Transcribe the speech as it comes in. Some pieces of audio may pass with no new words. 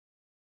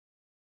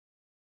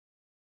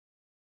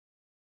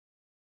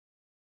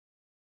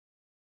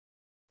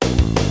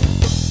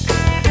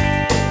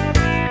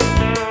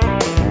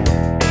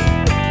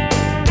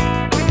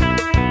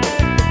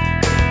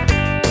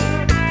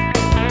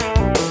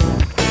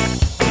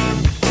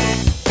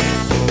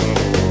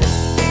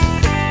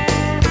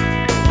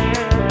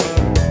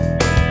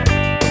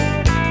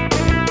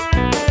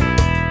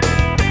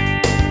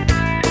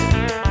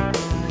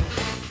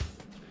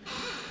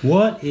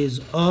What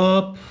is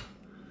up,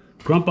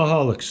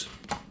 Grumpaholics?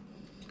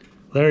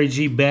 Larry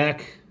G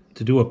back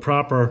to do a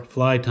proper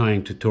fly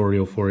tying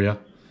tutorial for you.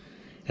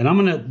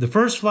 And the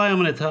first fly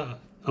I'm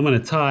gonna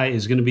tie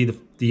is gonna be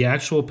the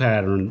actual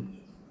pattern,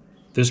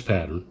 this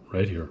pattern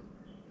right here,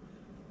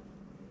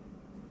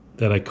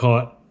 that I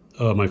caught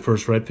my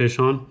first redfish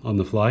on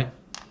the fly.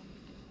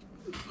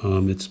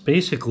 It's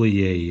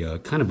basically a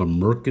kind of a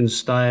Merkin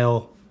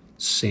style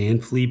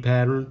sand flea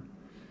pattern.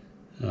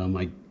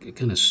 I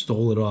kind of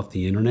stole it off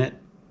the internet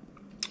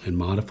and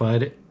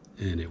modified it,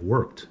 and it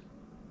worked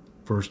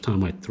first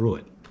time I threw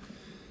it.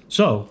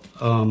 So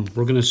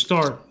we're going to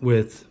start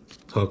with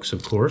hooks,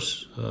 of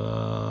course.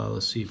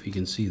 Let's see if you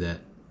can see that.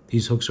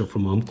 These hooks are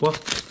from Umpqua.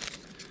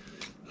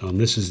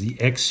 This is the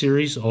X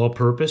series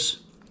all-purpose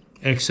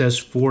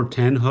XS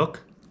 410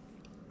 hook.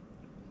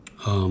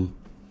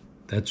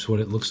 That's what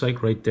it looks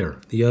like right there.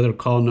 The other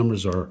call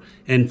numbers are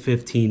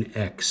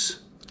N15X,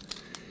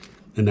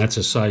 and that's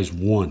a size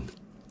 1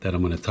 that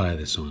I'm going to tie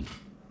this on.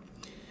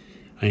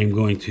 I am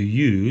going to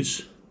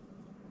use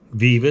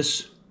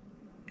Vivas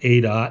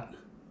A-Dot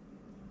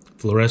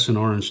fluorescent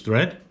orange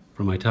thread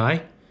for my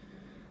tie.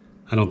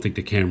 I don't think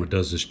the camera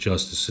does this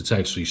justice. It's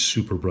actually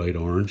super bright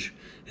orange.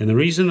 And the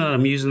reason that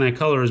I'm using that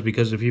color is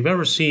because if you've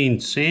ever seen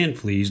sand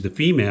fleas, the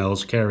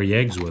females carry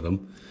eggs with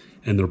them,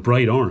 and they're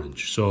bright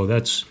orange. So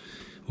that's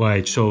why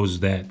I chose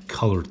that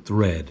colored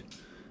thread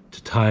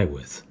to tie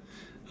with.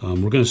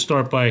 We're going to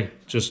start by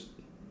just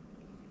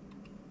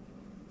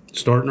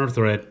starting our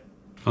thread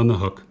on the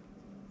hook.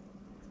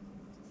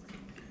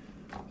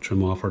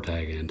 Trim off our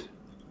tag end.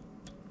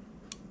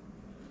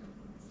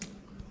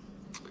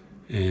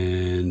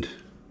 And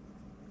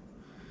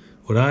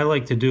what I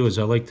like to do is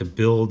I like to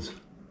build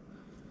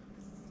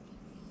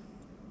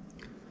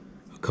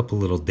a couple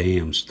little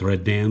dams,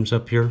 thread dams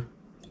up here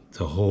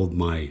to hold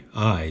my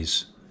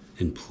eyes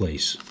in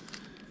place.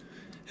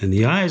 And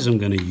the eyes I'm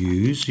going to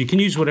use, you can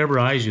use whatever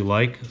eyes you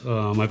like.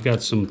 I've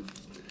got some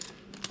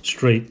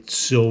straight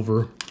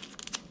silver,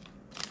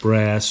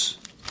 brass,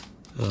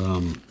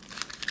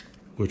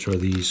 which are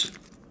these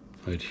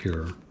right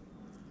here.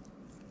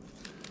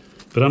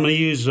 But I'm going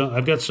to use,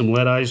 I've got some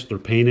lead eyes. They're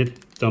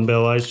painted,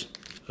 dumbbell eyes.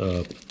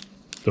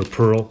 They're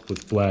pearl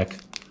with black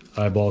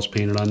eyeballs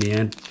painted on the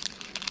end.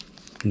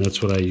 And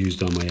that's what I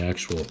used on my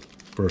actual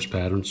first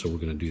pattern, so we're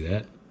going to do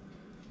that.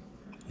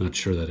 Not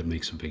sure that it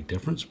makes a big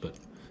difference, but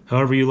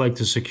however you like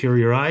to secure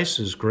your eyes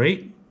is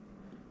great.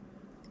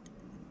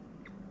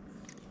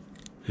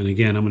 And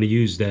again, I'm going to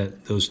use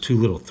those two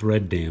little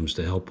thread dams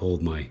to help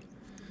hold my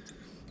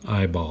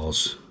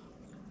eyeballs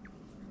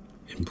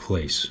in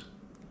place.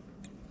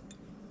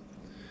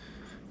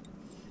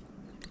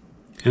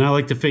 And I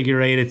like to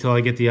figure eight until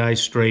I get the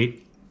eyes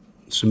straight,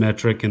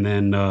 symmetric, and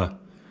then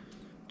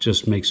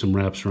just make some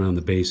wraps around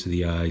the base of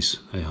the eyes.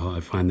 I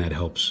find that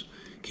helps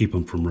keep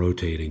them from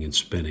rotating and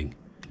spinning.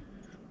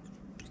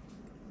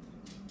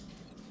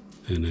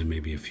 And then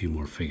maybe a few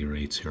more figure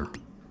eights here.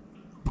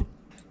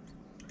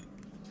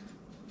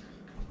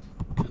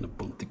 Kind of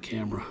bump the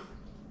camera.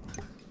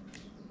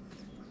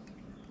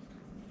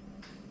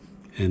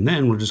 And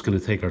then we're just going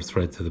to take our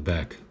thread to the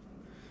back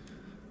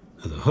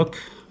of the hook.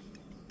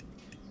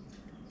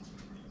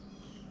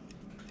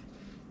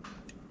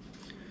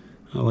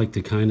 I like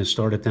to kind of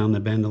start it down the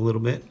bend a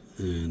little bit,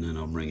 and then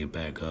I'll bring it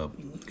back up.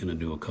 I'm going to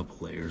do a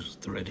couple layers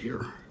of thread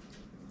here.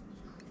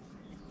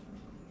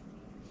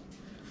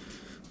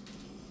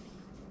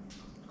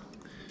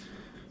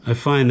 I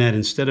find that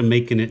instead of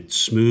making it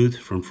smooth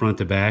from front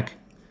to back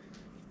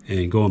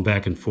and going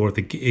back and forth,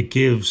 it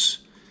gives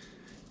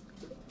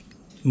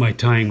my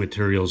tying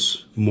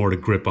materials more to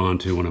grip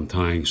onto when I'm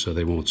tying so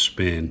they won't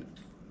spin.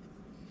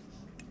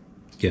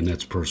 Again,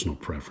 that's personal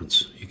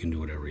preference. You can do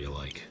whatever you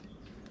like.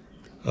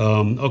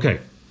 Okay,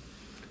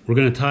 we're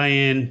going to tie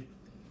in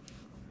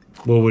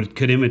what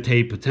could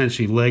imitate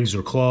potentially legs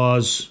or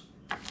claws,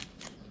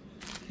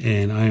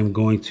 and I am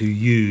going to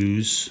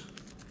use,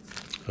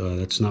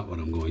 that's not what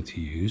I'm going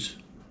to use.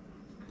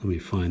 Let me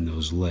find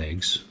those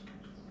legs.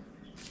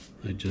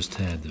 I just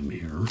had them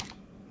here.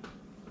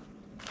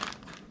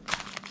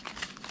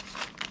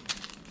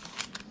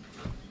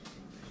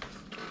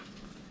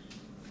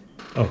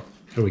 Oh,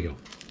 here we go.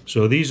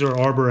 So these are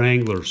Arbor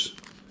Anglers.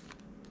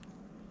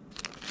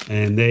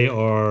 And they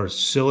are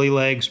silly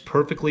legs,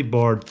 perfectly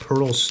barred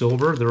pearl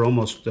silver. They're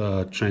almost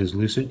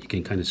translucent. You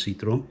can kind of see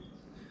through them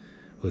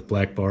with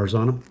black bars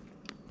on them.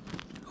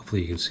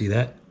 Hopefully you can see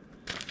that.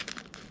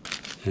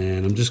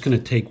 And I'm just going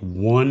to take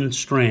one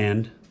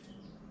strand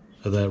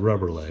of that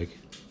rubber leg.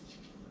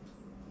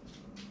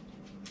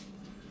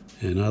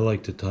 And I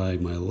like to tie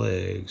my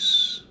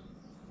legs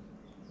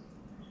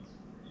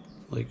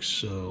like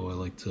so. I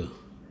like to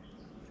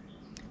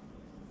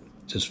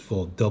just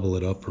double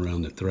it up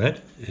around the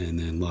thread and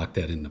then lock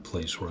that into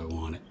place where I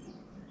want it,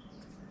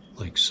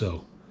 like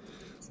so.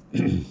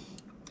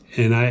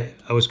 And I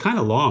was kind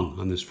of long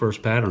on this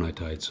first pattern I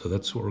tied, so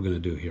that's what we're going to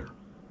do here.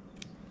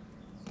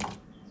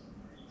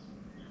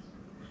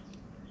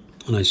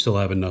 And I still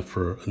have enough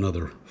for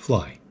another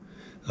fly.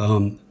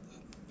 I'm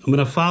going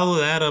to follow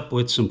that up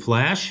with some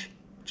flash,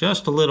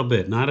 just a little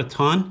bit, not a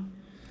ton.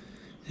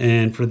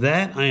 And for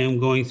that, I am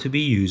going to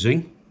be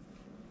using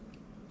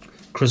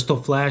Crystal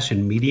Flash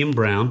in medium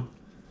brown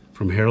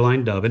from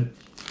Hairline Dubbin.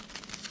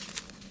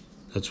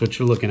 That's what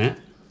you're looking at.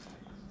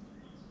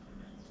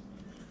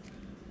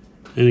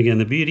 And again,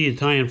 the beauty of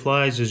tying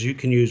flies is you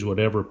can use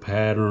whatever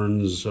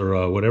patterns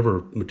or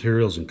whatever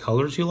materials and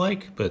colors you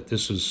like, but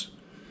this is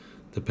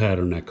the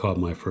pattern that caught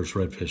my first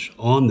redfish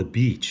on the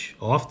beach,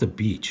 off the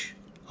beach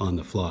on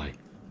the fly,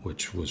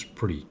 which was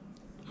pretty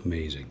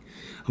amazing.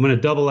 I'm going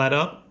to double that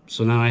up,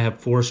 so now I have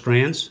 4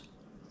 strands.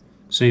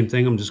 Same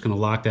thing, I'm just going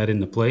to lock that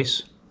into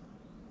place.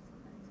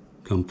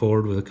 Come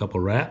forward with a couple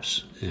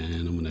wraps,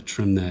 and I'm going to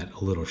trim that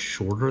a little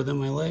shorter than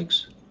my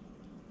legs.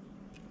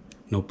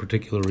 No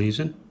particular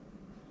reason.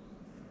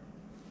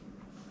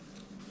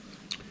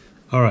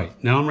 All right,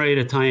 now I'm ready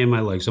to tie in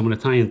my legs. I'm going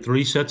to tie in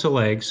 3 sets of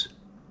legs.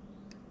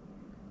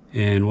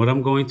 And what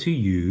I'm going to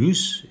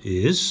use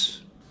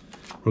is,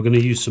 we're going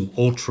to use some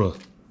Ultra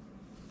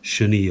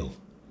Chenille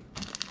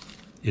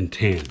in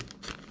tan,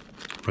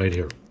 right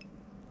here.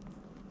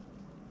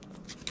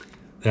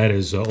 That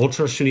is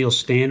Ultra Chenille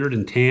Standard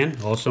in tan,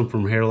 also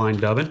from Hairline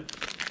Dubbin.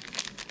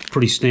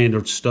 Pretty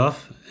standard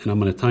stuff. And I'm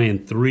going to tie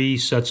in 3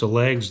 sets of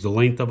legs. The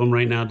length of them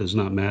right now does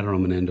not matter. I'm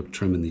going to end up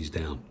trimming these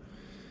down.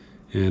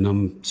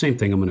 And same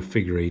thing, I'm going to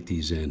figure 8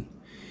 these in.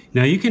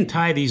 Now you can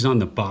tie these on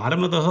the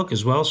bottom of the hook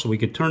as well, so we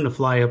could turn the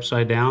fly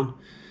upside down.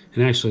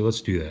 And actually,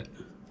 let's do that.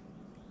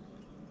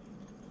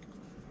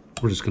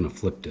 We're just going to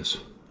flip this.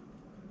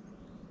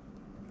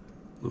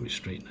 Let me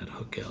straighten that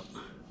hook out.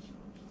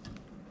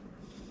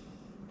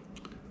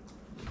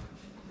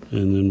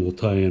 And then we'll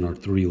tie in our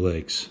 3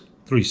 legs,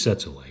 3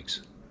 sets of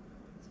legs.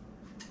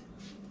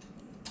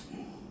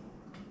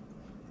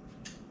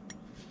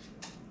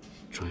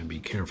 Try and be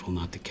careful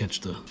not to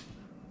catch the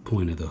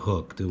point of the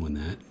hook doing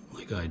that,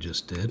 like I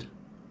just did.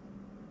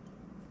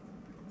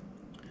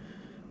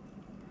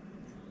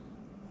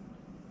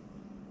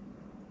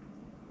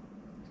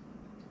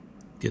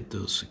 Get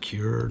those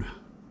secured.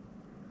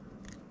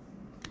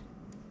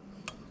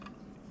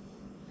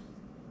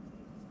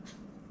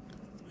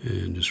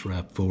 And just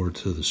wrap forward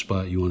to the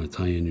spot you want to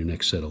tie in your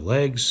next set of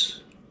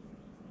legs.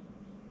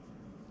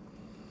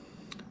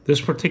 This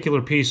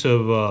particular piece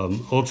of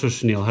Ultra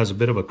Chenille has a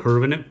bit of a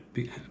curve in it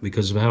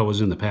because of how it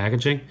was in the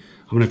packaging.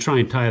 I'm going to try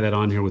and tie that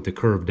on here with the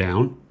curve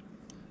down.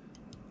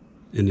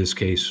 In this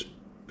case,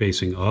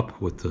 facing up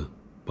with the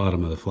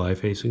bottom of the fly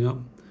facing up.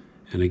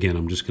 And again,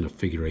 I'm just going to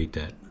figure 8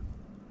 that.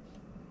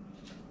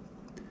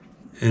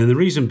 And the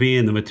reason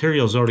being, the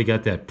material's already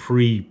got that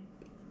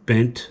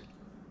pre-bent,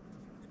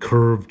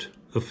 curved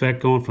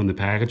effect going from the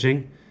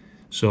packaging.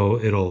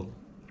 So it'll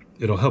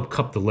help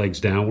cup the legs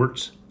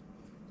downwards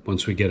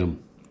once we get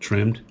them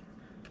trimmed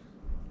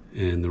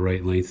and the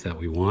right length that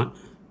we want.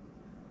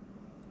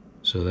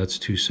 So that's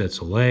 2 sets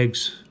of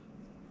legs,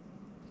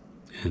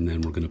 and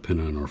then we're going to pin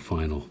on our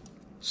final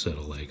set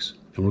of legs.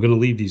 And we're going to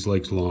leave these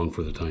legs long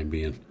for the time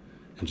being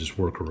and just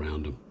work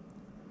around them.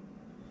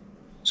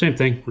 Same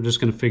thing, we're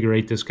just going to figure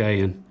 8 this guy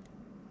in.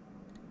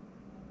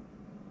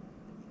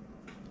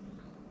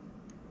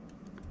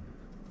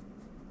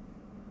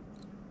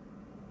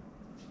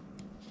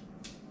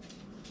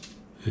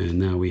 And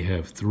now we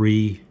have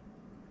 3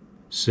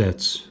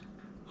 sets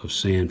of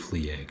sand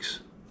flea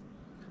eggs,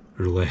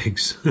 or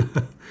legs.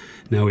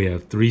 Now we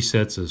have 3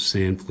 sets of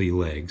sand flea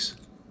legs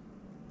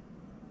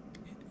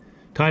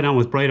tied on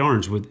with bright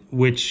orange,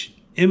 which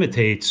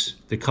imitates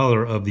the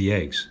color of the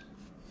eggs.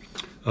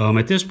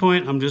 At this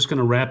point, I'm just going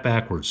to wrap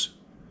backwards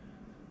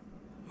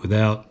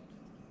without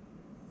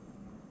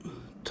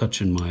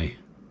touching my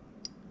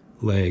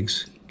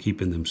legs,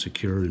 keeping them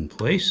secure in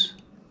place.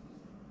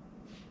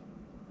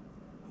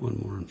 One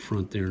more in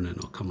front there, and then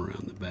I'll come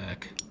around the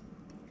back.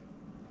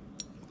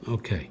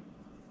 Okay.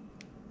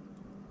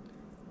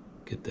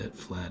 Get that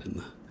flat in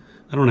the...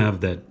 I don't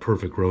have that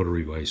perfect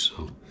rotary vise,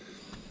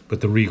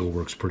 but the Regal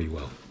works pretty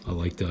well. I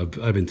like that.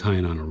 I've been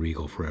tying on a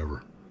Regal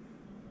forever.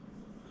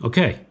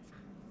 Okay.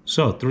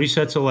 So, 3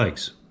 sets of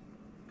legs.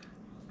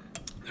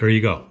 There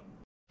you go.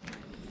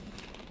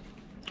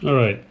 All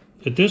right.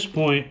 At this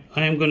point,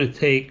 I am going to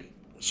take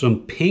some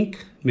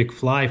pink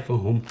McFly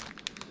foam.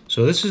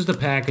 So this is the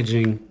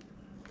packaging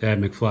that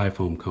McFly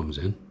foam comes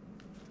in.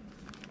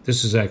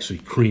 This is actually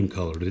cream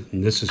colored,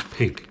 and this is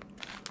pink.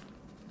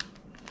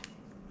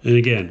 And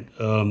again,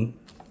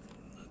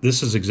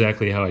 this is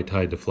exactly how I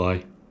tied the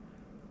fly.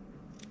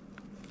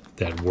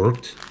 That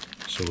worked,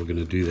 so we're going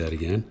to do that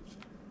again.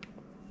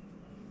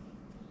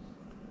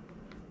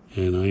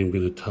 And I am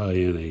going to tie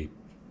in a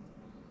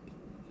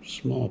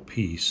small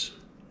piece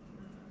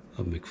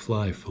of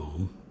McFly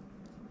foam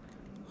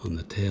on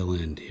the tail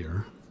end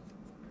here.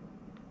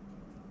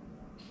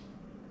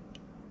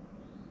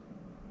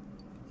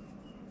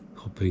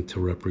 Hoping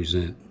to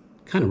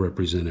kind of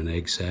represent an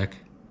egg sac.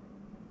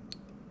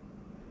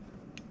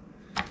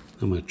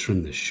 I'm going to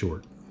trim this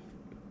short.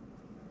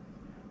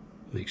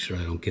 Make sure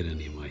I don't get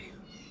any of my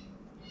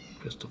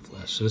crystal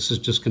flash. So this is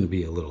just going to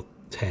be a little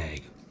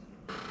tag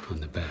on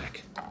the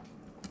back.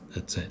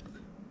 That's it.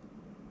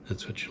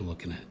 That's what you're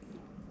looking at.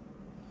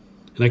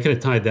 And I could have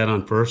tied that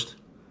on first.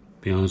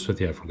 Be honest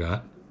with you, I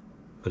forgot.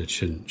 But it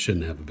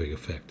shouldn't have a big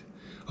effect.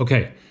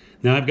 Okay,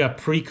 now I've got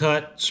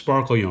pre-cut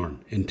sparkle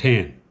yarn in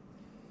tan.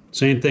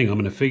 Same thing, I'm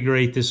going to figure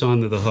eight this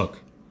onto the hook.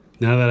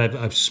 Now that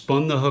I've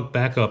spun the hook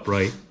back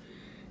upright,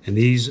 and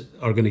these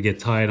are going to get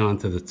tied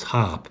onto the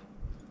top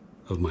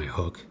of my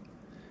hook.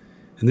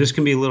 And this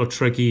can be a little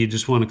tricky. You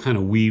just want to kind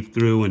of weave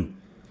through and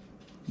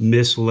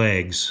miss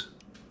legs.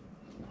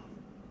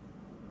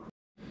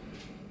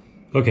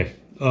 Okay,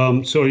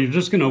 so you're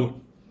just going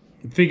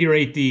to figure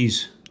eight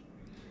these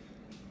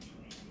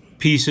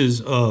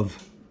pieces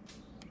of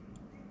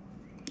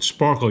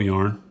sparkle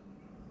yarn.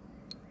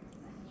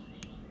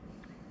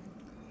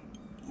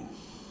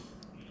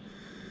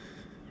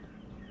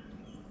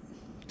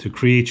 To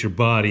create your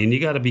body, and you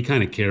got to be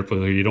kind of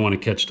careful here. You don't want to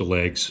catch the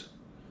legs.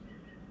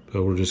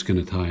 But we're just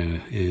going to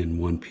tie in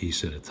one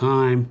piece at a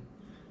time,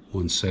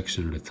 one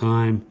section at a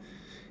time.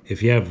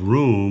 If you have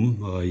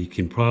room, you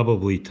can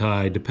probably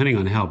tie, depending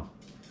on how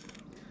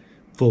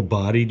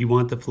full-bodied you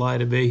want the fly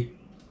to be.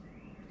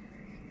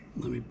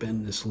 Let me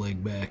bend this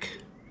leg back.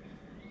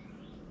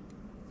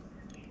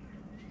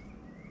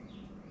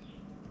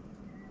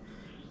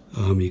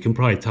 You can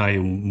probably tie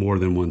in more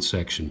than one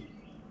section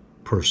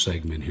per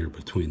segment here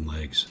between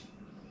legs.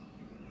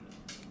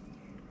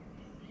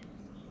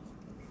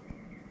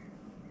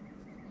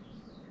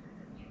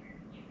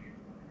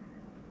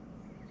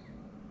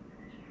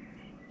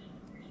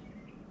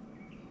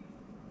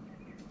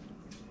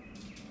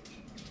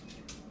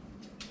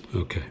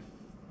 Okay,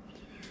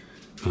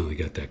 finally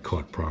got that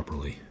caught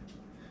properly.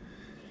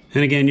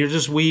 And again, you're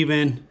just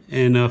weaving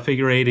and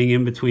figure eighting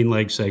in between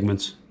leg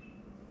segments.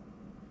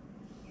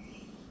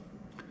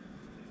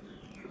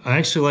 I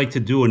actually like to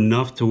do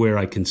enough to where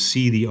I can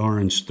see the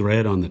orange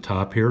thread on the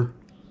top here.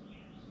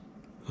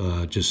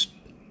 Just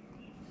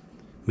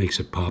makes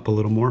it pop a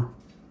little more.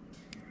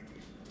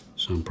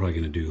 So I'm probably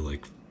going to do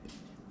like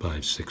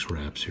 5-6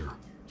 wraps here.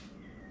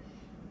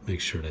 Make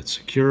sure that's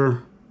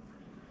secure.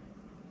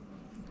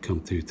 Come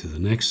through to the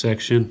next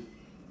section.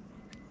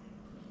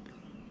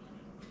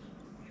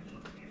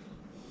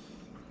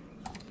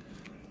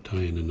 Tie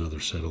in another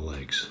set of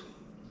legs.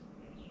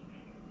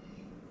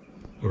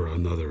 Or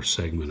another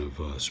segment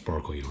of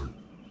sparkle yarn.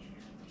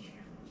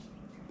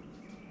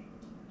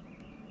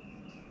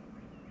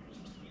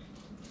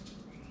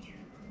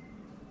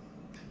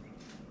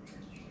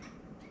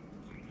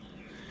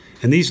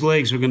 And these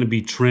legs are going to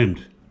be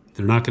trimmed.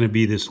 They're not going to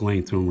be this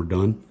length when we're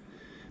done.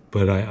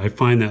 But I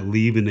find that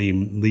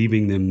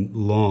leaving them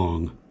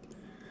long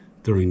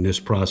during this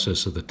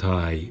process of the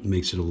tie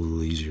makes it a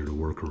little easier to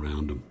work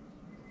around them.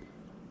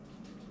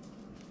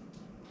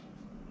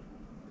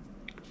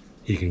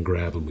 You can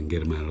grab them and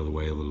get them out of the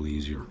way a little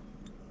easier.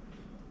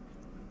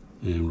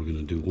 And we're going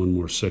to do one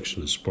more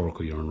section of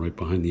sparkle yarn right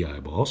behind the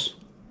eyeballs.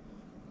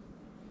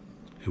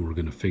 And we're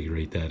going to figure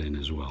eight that in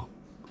as well,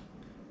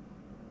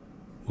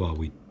 while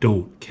we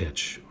don't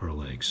catch our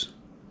legs.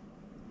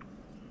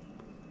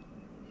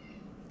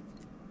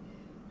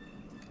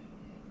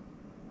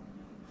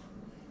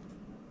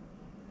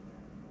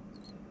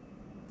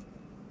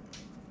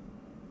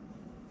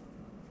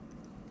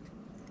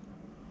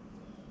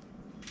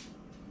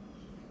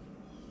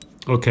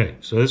 Okay,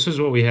 so this is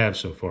what we have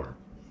so far.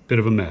 Bit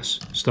of a mess,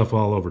 stuff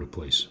all over the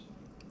place.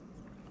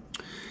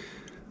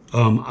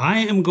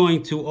 I am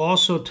going to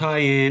also tie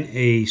in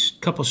a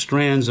couple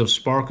strands of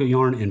sparkle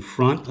yarn in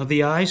front of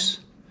the eyes.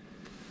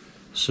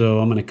 So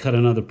I'm going to cut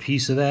another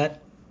piece of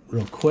that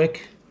real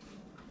quick.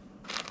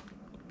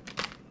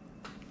 If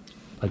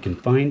I can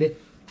find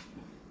it.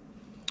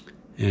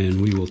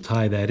 And we will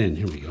tie that in.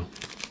 Here we go.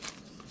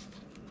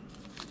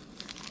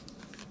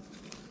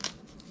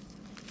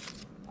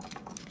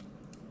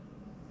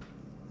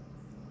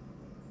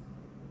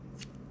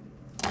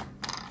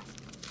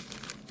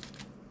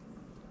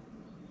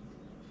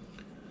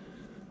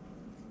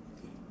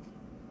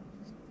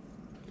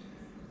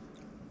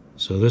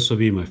 So this will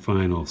be my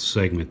final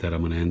segment that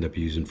I'm going to end up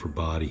using for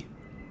body.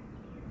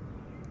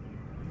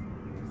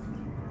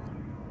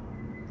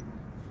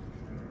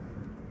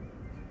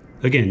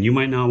 Again, you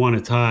might not want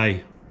to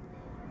tie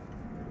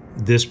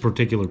this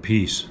particular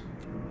piece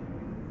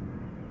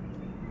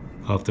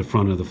off the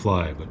front of the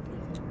fly, but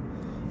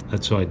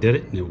that's how I did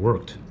it and it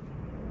worked.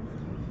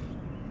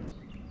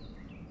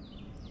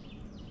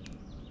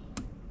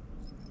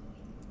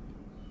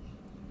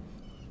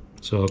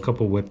 So a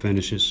couple whip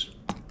finishes.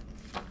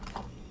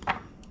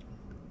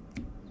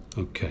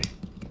 Okay,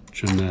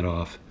 trim that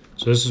off.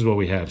 So this is what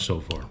we have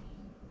so far.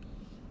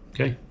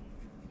 Okay,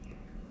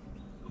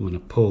 I'm going to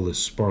pull this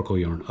sparkle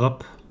yarn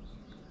up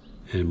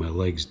and my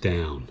legs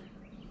down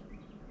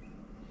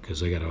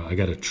because I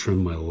gotta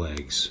trim my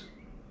legs.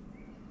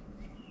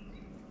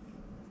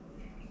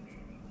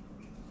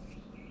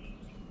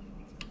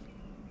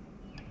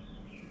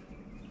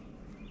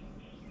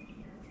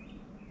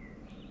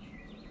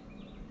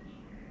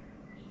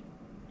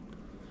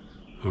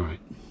 All right.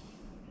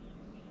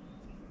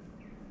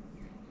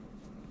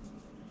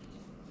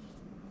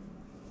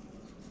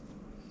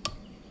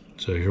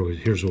 So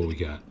here's what we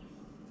got.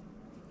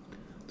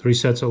 3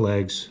 sets of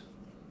legs,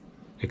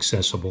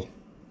 accessible.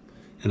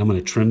 And I'm going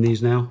to trim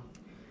these now.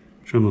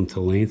 Trim them to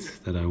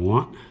length that I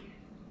want.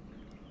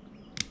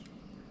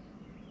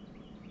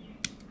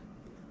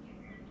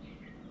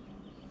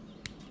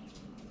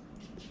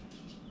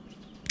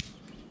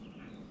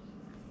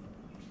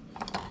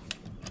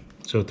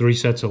 So 3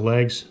 sets of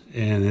legs,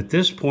 and at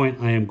this point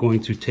I am going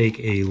to take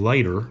a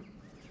lighter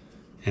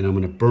and I'm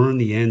going to burn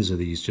the ends of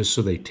these just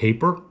so they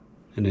taper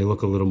and they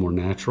look a little more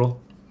natural.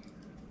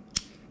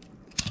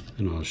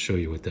 And I'll show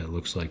you what that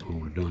looks like when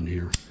we're done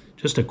here.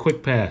 Just a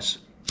quick pass.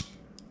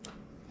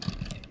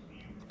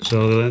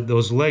 So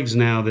those legs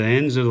now, the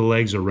ends of the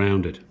legs are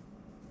rounded.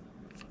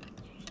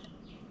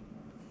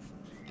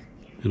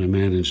 And I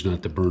managed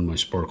not to burn my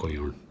sparkle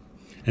yarn.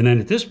 And then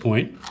at this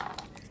point,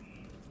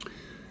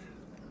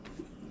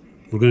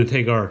 we're going to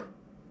take our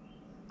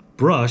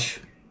brush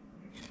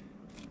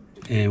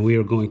and we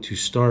are going to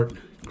start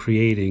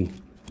creating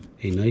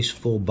a nice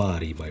full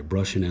body by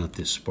brushing out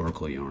this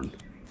sparkle yarn.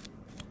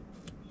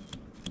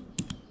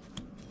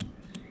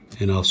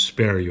 And I'll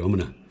spare you. I'm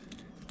going to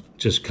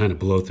just kind of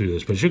blow through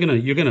this, but you're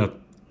going to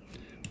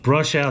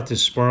brush out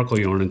this sparkle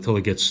yarn until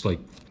it gets like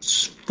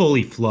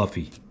fully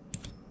fluffy.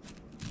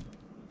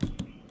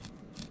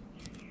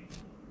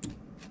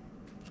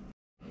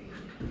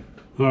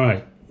 All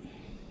right.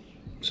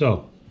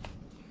 So,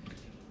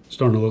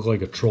 starting to look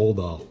like a troll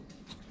doll.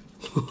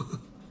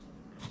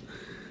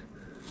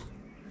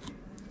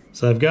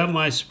 So I've got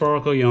my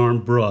sparkle yarn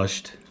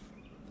brushed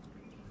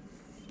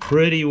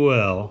pretty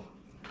well.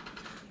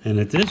 And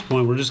at this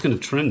point, we're just going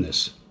to trim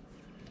this.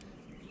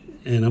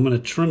 And I'm going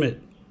to trim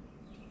it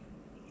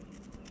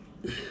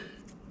a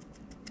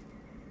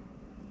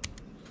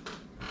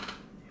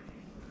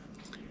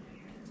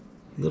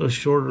little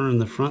shorter in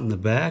the front and the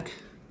back.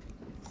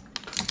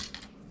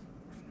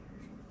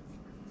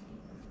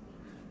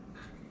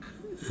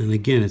 And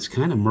again, it's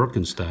kind of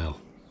merkin style.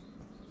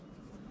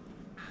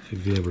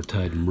 If you've ever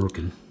tied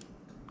merkin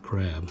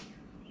crab.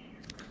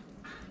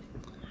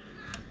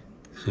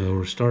 So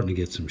we're starting to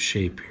get some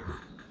shape here.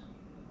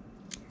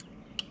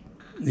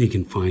 You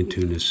can fine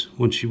tune this.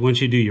 Once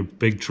you do your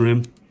big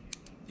trim,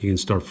 you can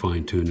start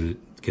fine tuning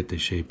it to get the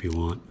shape you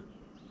want.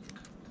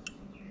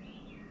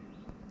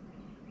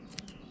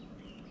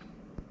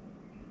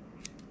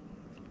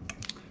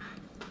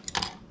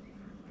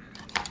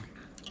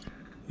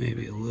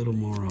 Maybe a little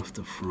more off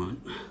the front,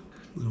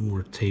 a little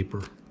more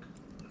taper.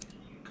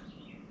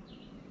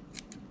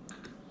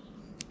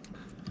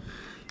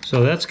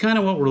 So that's kind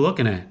of what we're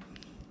looking at.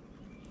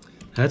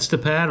 That's the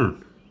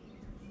pattern.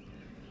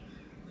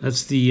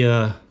 That's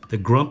the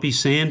Grumpy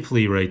Sand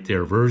Flea right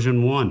there,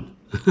 version 1.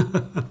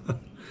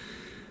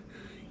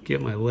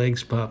 Get my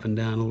legs popping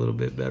down a little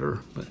bit better,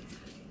 but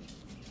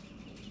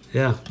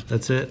yeah,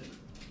 that's it.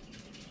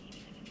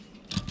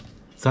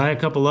 Tie a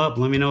couple up,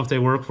 let me know if they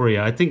work for you.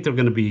 I think they're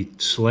gonna be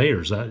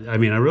slayers. I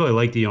mean, I really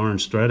like the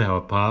orange thread, how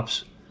it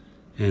pops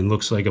and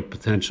looks like a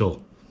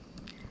potential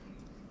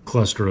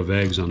cluster of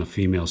eggs on a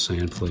female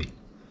sand flea.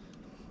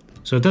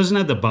 So it doesn't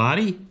have the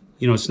body,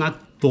 you know, it's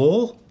not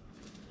full,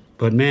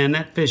 but man,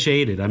 that fish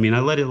ate it. I mean, I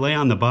let it lay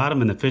on the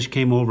bottom and the fish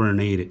came over and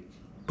ate it.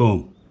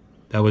 Boom,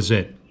 that was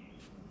it.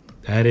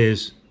 That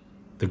is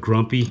the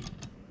Grumpy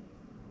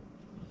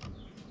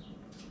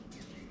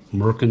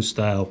merkin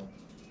style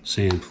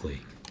sand flea.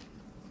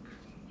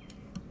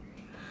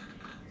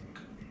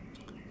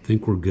 I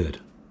think we're good.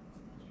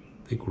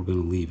 I think we're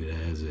gonna leave it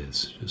as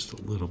is. Just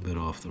a little bit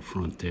off the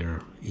front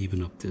there,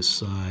 even up this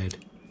side.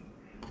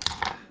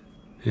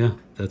 Yeah,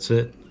 that's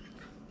it.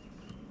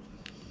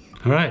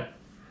 All right.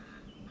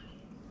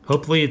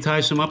 Hopefully you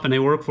tie some up and they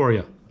work for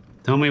you.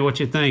 Tell me what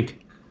you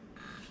think.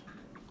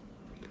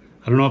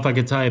 I don't know if I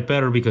could tie it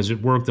better because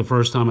it worked the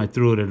first time I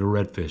threw it at a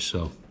redfish,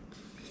 so.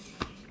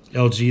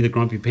 LG, the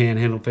Grumpy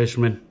Panhandle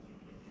Fisherman,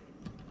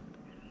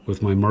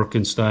 with my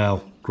merkin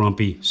style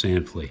Grumpy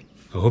Sand Flea.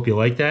 I hope you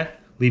like that.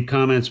 Leave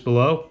comments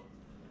below.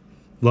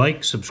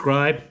 Like,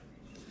 subscribe,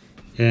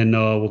 and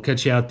we'll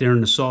catch you out there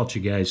in the salt,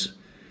 you guys.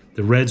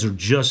 The reds are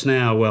just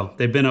now, well,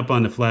 they've been up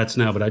on the flats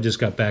now, but I just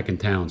got back in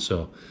town,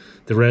 so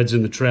the reds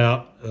and the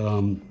trout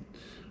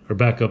are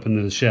back up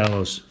into the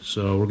shallows.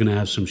 So we're gonna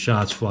have some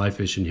shots fly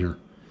fishing here.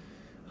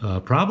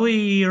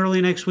 Probably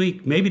early next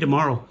week, maybe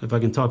tomorrow, if I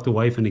can talk the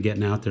wife into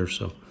getting out there.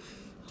 So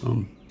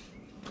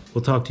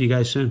we'll talk to you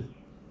guys soon.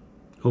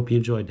 Hope you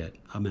enjoyed that.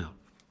 I'm out.